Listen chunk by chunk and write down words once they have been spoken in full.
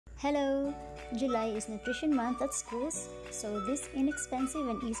Hello! July is Nutrition Month at schools, so this inexpensive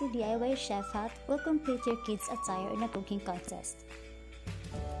and easy DIY chef hat will complete your kids' attire in a cooking contest.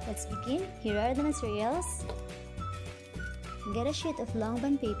 Let's begin. Here are the materials. Get a sheet of long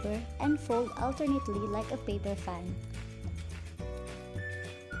bond paper and fold alternately like a paper fan.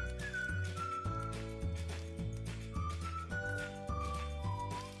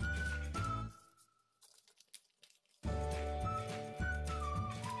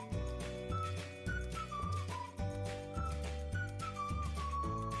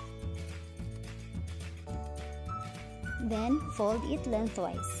 Then fold it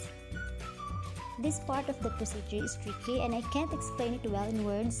lengthwise. This part of the procedure is tricky and I can't explain it well in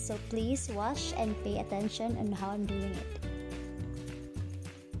words, so please watch and pay attention on how I'm doing it.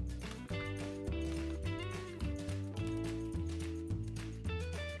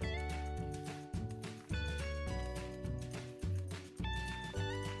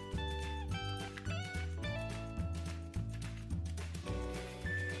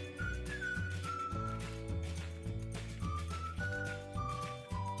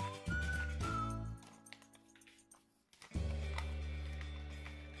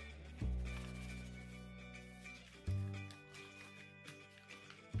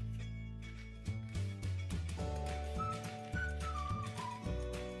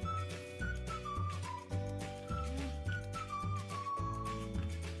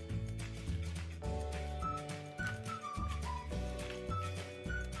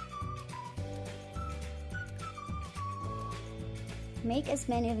 Make as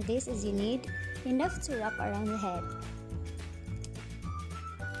many of these as you need, enough to wrap around the head.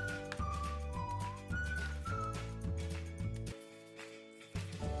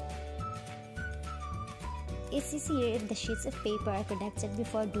 It's easier if the sheets of paper are connected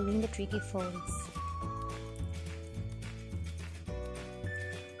before doing the tricky folds.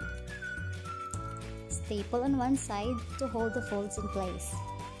 Staple on one side to hold the folds in place.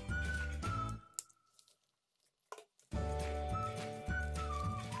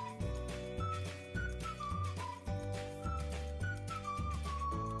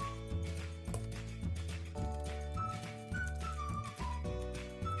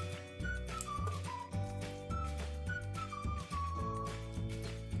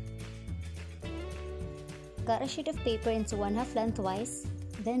 Cut a sheet of paper into 1/2 lengthwise,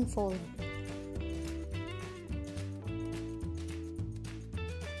 then fold.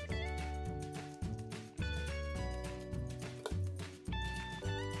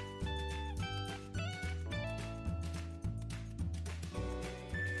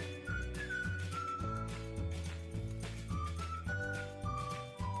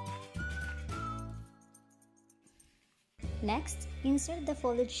 Next, insert the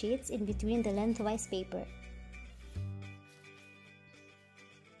folded sheets in between the lengthwise paper.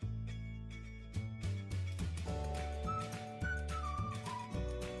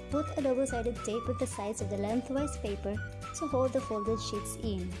 Put a double-sided tape with the sides of the lengthwise paper to hold the folded sheets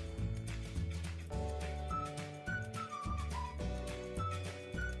in.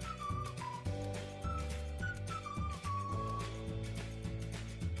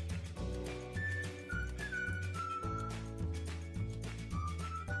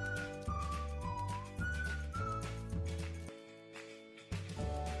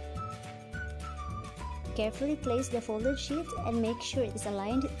 Carefully place the folded sheet and make sure it is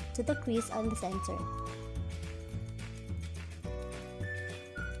aligned to the crease on the center.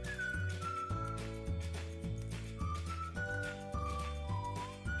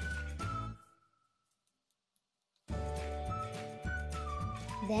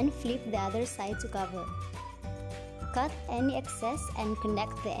 Then flip the other side to cover. Cut any excess and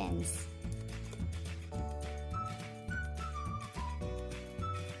connect the ends.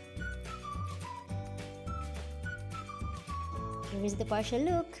 Here is the partial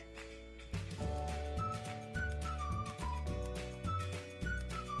look.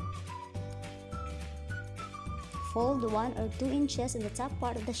 Fold 1 or 2 inches in the top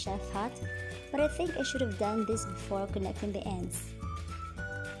part of the chef hat, but I think I should have done this before connecting the ends.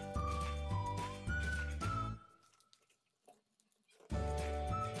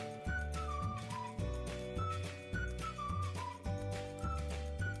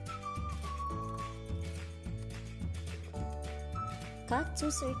 Cut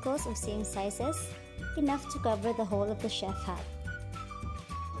 2 circles of same sizes, enough to cover the whole of the chef hat.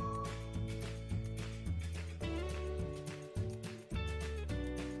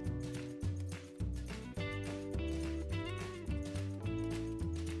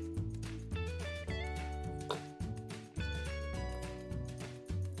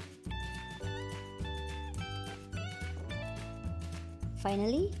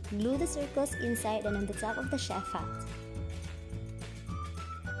 Finally, glue the circles inside and on the top of the chef hat.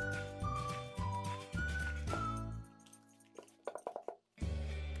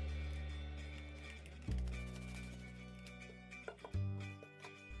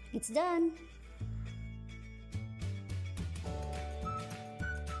 It's done!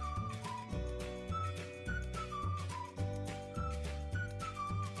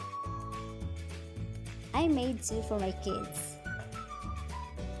 I made 2 for my kids.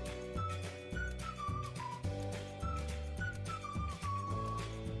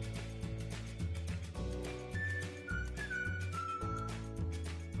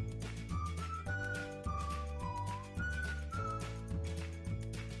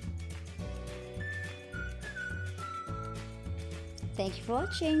 Thank you for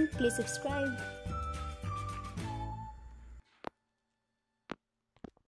watching. Please subscribe.